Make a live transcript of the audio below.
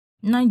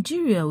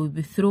Nigeria will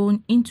be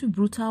thrown into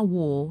brutal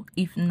war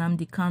if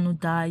Nnamdi Kanu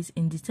dies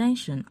in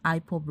detention,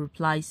 IPOB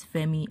replies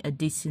Femi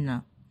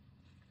Adesina.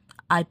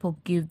 IPOB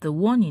gave the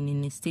warning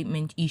in a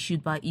statement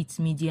issued by its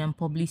Media and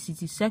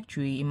Publicity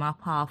Secretary, Emma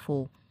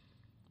Powerful,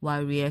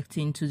 while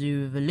reacting to the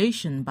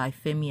revelation by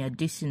Femi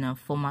Adesina,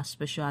 former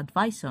Special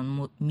Advisor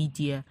on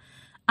Media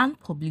and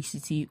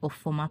Publicity of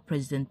former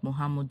President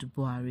Muhammadu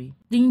Buhari.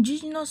 The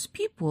indigenous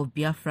people of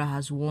Biafra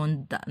has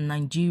warned that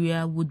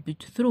Nigeria would be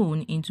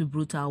thrown into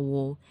brutal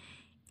war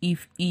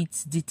if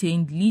its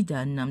detained leader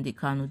Nnamdi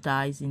Kanu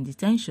dies in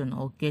detention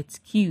or gets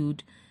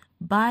killed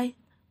by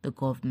the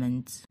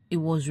government. It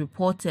was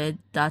reported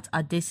that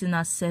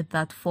Adesina said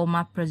that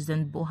former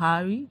President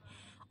Buhari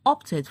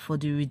opted for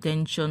the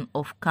retention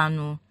of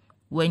Kanu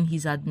when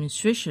his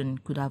administration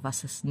could have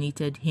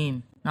assassinated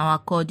him. Now,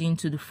 according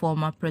to the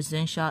former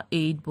presidential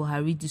aide,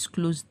 Buhari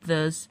disclosed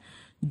this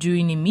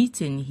during a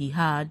meeting he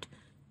had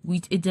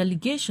with a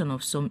delegation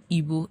of some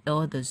Igbo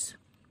elders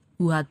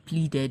who had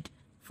pleaded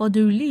for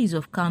the release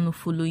of Kanu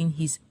following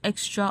his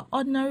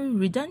extraordinary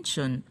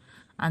retention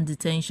and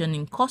detention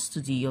in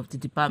custody of the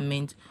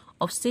Department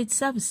of State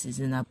Services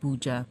in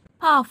Abuja.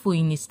 Powerful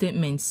in a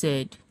statement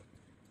said,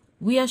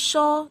 "We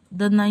assure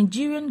the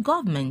Nigerian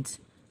government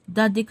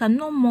that they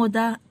cannot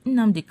murder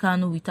Nnamdi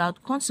Kanu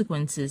without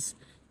consequences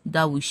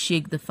that will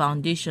shake the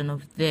foundation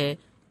of their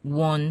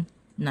one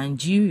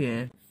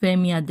Nigeria."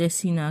 Femi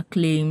Adesina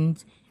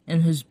claimed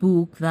in his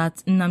book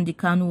that Nnamdi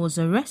Kanu was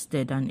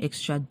arrested and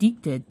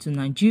extradited to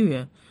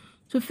Nigeria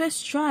to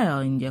face trial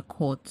in their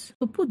court.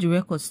 To put the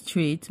record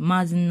straight,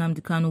 Mazi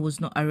Nnamdi Kanu was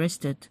not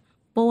arrested,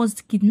 but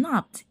was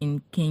kidnapped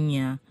in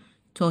Kenya,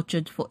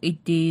 tortured for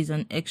 8 days,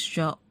 and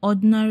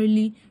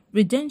extraordinarily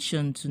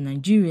retention to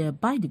Nigeria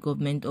by the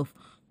government of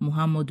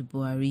Muhammadu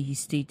Buhari, he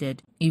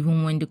stated.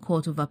 Even when the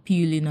Court of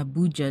Appeal in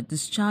Abuja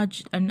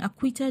discharged and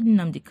acquitted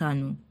Nnamdi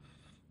Kanu,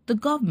 the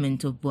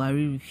government of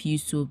Buhari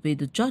refused to obey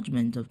the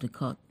judgment of the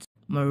court.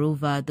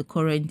 Moreover, the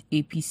current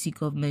APC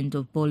government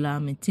of Bola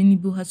Ahmed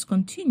Tinubu has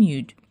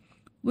continued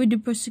with the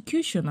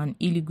persecution and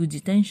illegal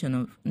detention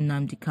of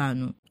Nnamdi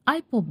Kanu.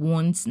 IPOB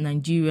wants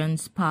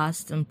Nigerians,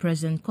 past and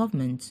present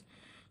governments,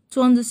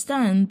 to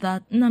understand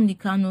that Nnamdi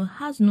Kanu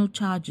has no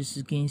charges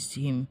against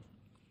him.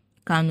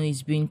 Kanu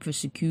is being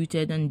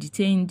persecuted and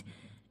detained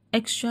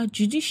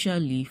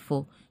extrajudicially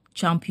for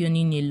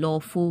championing a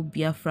lawful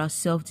Biafra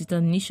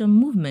self-determination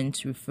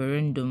movement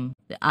referendum.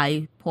 The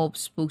IPOB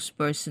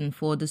spokesperson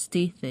further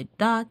stated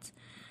that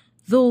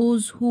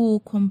those who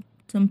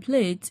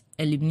contemplate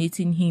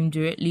eliminating him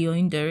directly or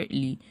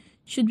indirectly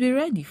should be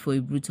ready for a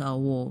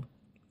brutal war.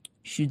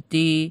 Should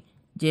they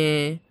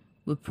dare,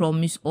 we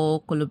promise all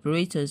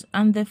collaborators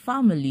and their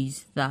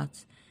families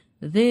that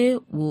they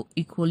will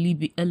equally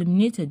be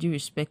eliminated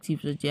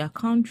irrespective of their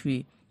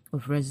country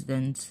of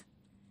residence.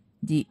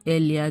 The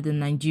earlier the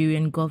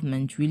Nigerian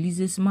government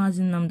releases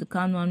Mazi Nnamdi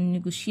Kanu and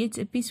negotiates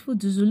a peaceful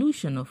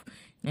dissolution of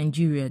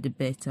Nigeria, the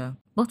better.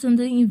 But in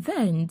the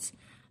event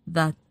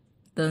that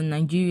the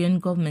Nigerian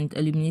government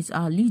eliminates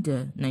our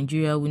leader,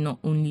 Nigeria will not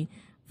only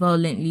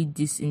violently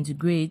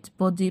disintegrate,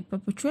 but the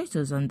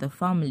perpetrators and their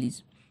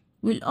families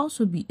will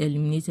also be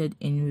eliminated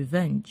in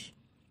revenge.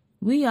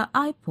 We are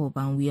IPOB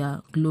and we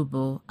are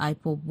global.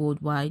 IPOB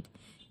worldwide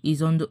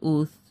is on the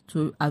oath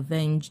to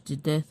avenge the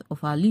death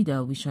of our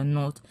leader. We shall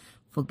not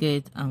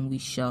forget and we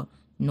shall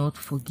not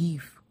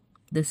forgive.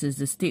 This is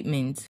the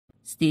statement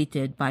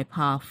stated by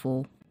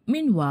Powerful.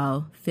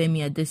 Meanwhile, Femi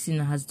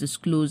Adesina has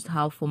disclosed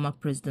how former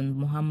President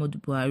Muhammadu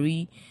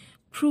Buhari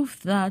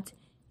proved that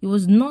he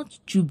was not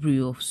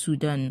Jubril of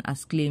Sudan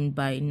as claimed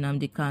by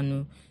Nnamdi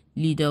Kanu,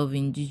 leader of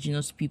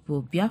indigenous people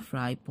of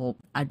Biafra, IPOB.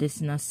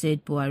 Adesina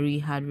said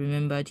Buhari had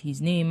remembered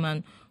his name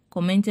and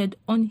commented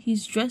on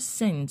his dress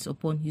sense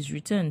upon his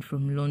return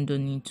from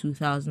London in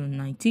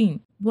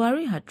 2019.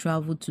 Buhari had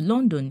travelled to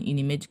London in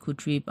a medical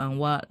trip, and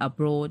while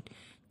abroad,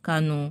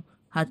 Kanu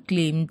had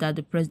claimed that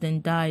the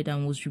president died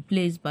and was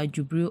replaced by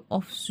Jubril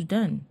of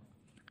Sudan.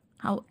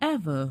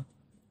 However,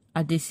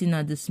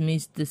 Adesina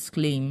dismissed this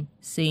claim,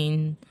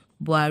 saying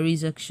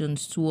Buhari's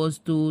actions towards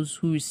those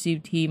who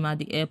received him at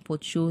the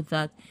airport showed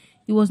that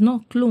he was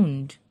not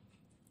cloned.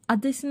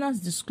 Adesina's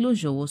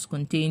disclosure was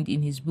contained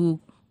in his book,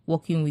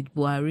 Working with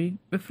Buhari,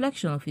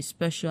 Reflection of his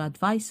Special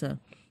Advisor,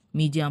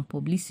 Media and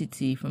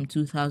Publicity from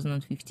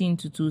 2015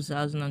 to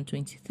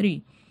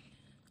 2023,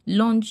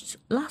 launched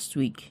last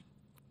week.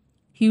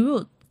 He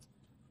wrote,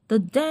 the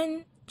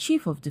then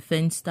Chief of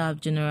Defense Staff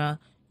General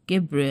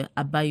Gabriel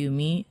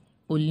Abayomi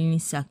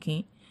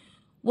Olinisaki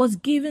was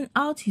giving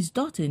out his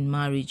daughter in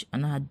marriage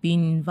and had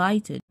been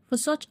invited. For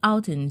such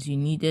outings, you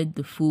needed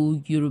the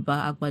full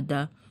Yoruba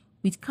agbada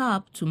with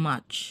cap to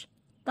match.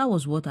 That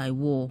was what I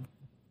wore.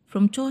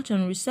 From church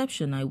and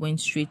reception, I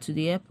went straight to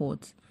the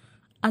airport,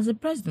 as the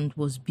president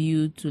was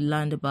billed to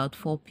land about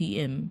 4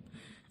 p.m.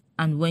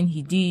 And when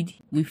he did,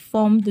 we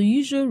formed the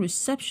usual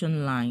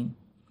reception line.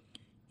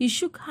 He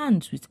shook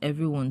hands with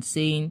everyone,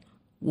 saying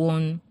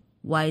one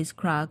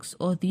wisecracks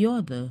or the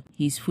other.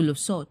 He's full of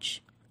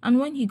such. And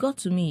when he got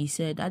to me, he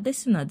said,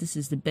 Adesina, this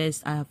is the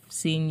best I have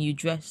seen you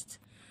dressed.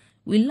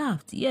 We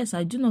laughed. Yes,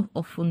 I do not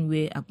often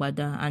wear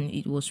agbada, and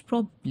it was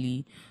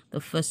probably the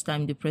first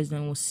time the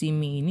president was seeing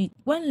me in it.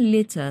 When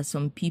later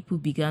some people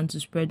began to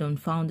spread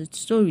unfounded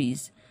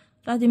stories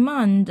that the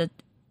man that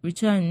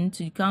returned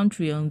to the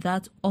country on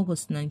that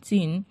August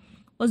 19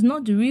 was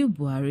not the real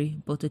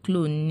Buhari, but a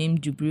clone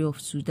named Jubril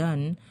of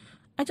Sudan,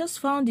 I just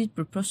found it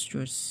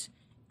preposterous,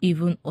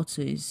 even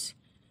others.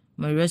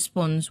 My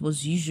response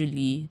was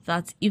usually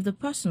that if the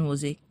person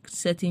was a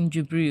certain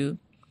Jubril,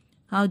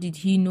 how did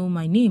he know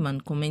my name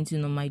and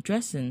commenting on my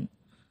dressing?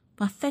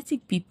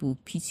 Pathetic people,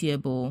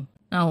 pitiable.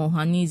 Now,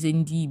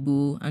 Nnamdi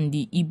Igbo and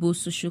the Igbo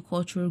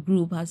Social-Cultural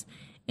Group has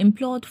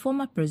implored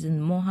former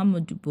President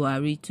Muhammadu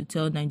Buhari to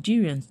tell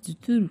Nigerians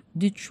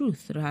the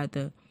truth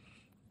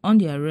on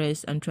the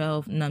arrest and trial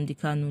of Nnamdi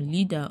Kanu,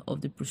 leader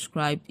of the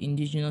proscribed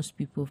indigenous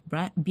people of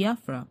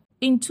Biafra.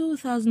 In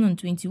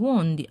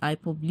 2021, the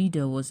IPOB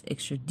leader was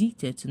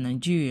extradited to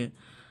Nigeria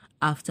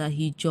after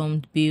he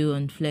jumped bail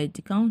and fled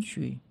the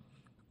country,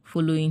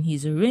 following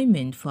his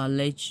arraignment for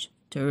alleged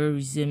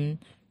terrorism,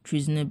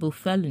 treasonable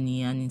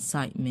felony, and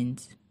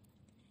incitement.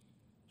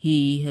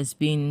 He has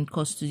been in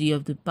custody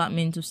of the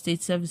Department of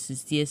State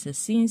Services (DSS)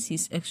 since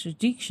his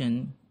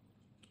extradition.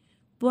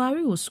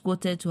 Buhari was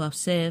quoted to have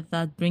said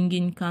that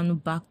bringing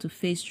Kanu back to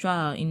face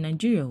trial in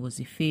Nigeria was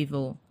a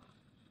favor.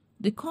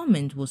 The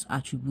comment was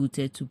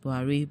attributed to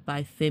Buhari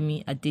by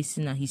Femi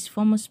Adesina, his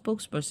former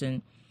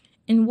spokesperson,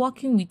 in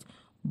working with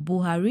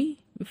Buhari,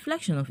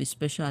 reflection of his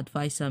special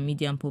advisor,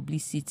 media and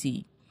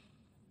publicity.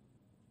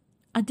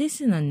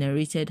 Adesina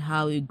narrated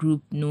how a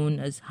group known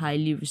as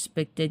highly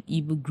respected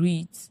Igbo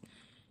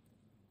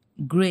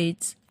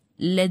greats,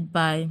 led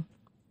by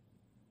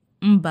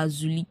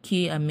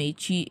Mbazulike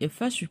Amechi, a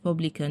first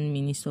Republican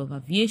Minister of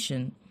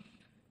Aviation,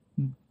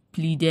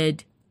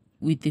 pleaded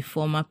with the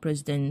former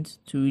president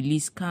to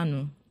release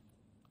Kanu.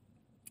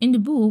 In the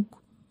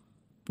book,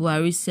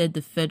 Buhari said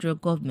the federal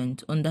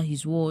government, under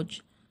his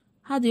watch,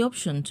 had the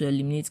option to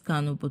eliminate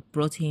Kanu but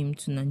brought him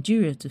to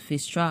Nigeria to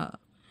face trial,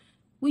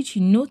 which he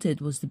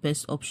noted was the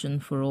best option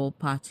for all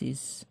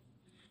parties.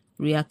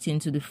 Reacting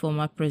to the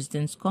former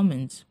president's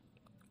comments,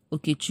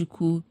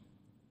 Okechukwu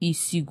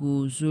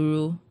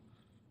Isigozoro,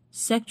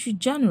 Secretary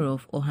General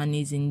of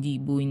Ohanaeze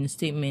Ndigbo, in a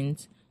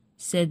statement,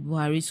 said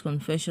Buhari's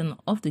confession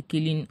of the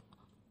killing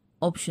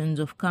options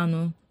of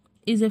Kanu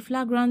is a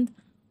flagrant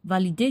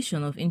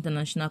validation of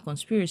international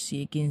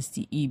conspiracy against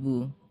the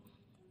Igbo.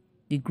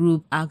 The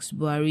group asked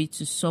Buhari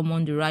to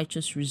summon the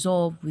righteous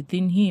resolve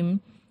within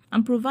him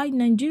and provide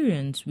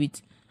Nigerians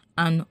with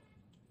an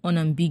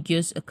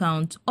unambiguous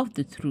account of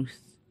the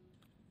truth.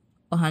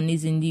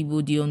 Ohanaeze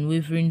Ndigbo, the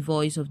unwavering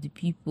voice of the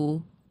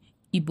people,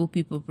 Igbo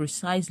people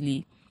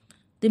precisely,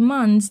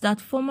 demands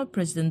that former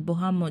President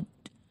Muhammadu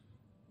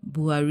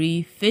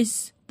Buhari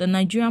face the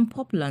Nigerian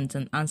populace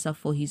and answer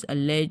for his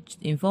alleged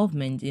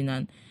involvement in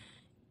an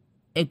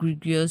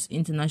egregious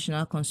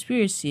international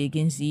conspiracy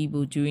against the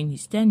Igbo during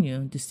his tenure,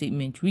 the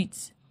statement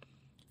reads.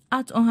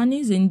 At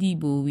Ohanaeze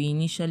Ndigbo, we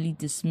initially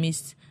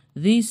dismissed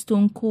these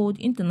stone-cold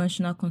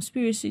international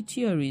conspiracy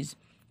theories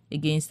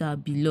against our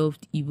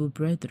beloved Igbo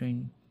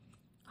brethren.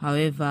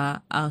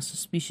 However, our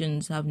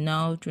suspicions have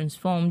now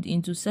transformed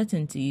into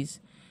certainties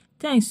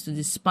thanks to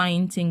the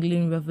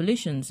spine-tingling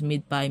revelations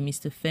made by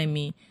Mr.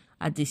 Femi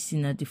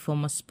Adesina, the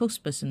former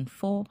spokesperson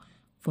for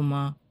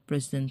former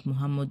President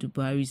Muhammadu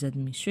Buhari's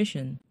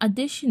administration.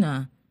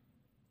 Adesina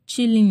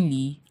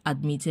chillingly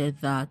admitted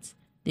that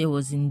there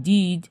was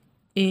indeed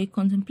a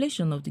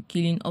contemplation of the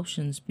killing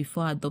options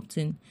before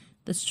adopting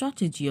the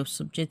strategy of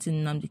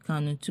subjecting Nnamdi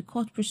Kanu to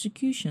court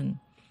prosecution.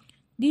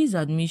 These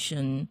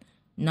admissions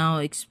now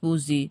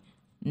expose the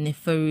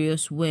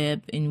nefarious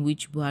web in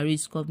which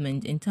Buhari's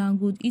government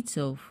entangled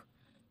itself,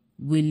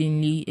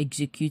 willingly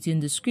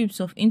executing the scripts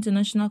of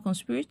international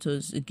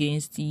conspirators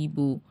against the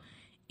Igbo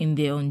in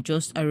their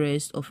unjust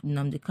arrest of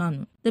Nnamdi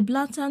Kanu. The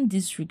blatant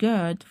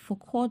disregard for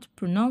court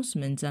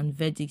pronouncements and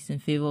verdicts in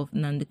favor of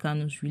Nnamdi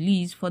Kanu's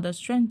release further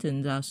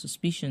strengthens our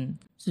suspicion,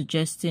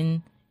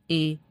 suggesting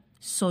a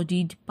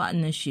sordid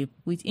partnership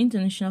with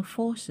international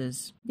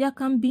forces. There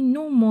can be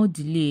no more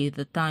delay.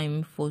 The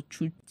time for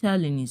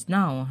truth-telling is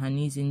now.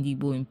 Ohanaeze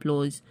Ndigbo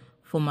implores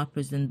former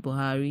President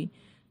Buhari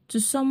to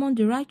summon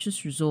the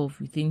righteous resolve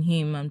within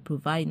him and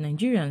provide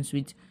Nigerians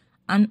with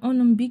an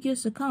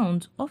unambiguous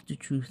account of the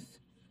truth.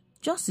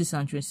 Justice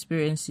and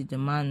transparency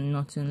demand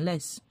nothing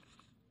less.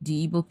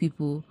 The Igbo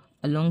people,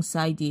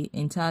 alongside the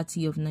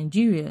entirety of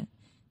Nigeria,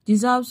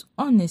 deserves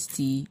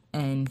honesty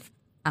and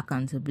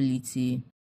accountability.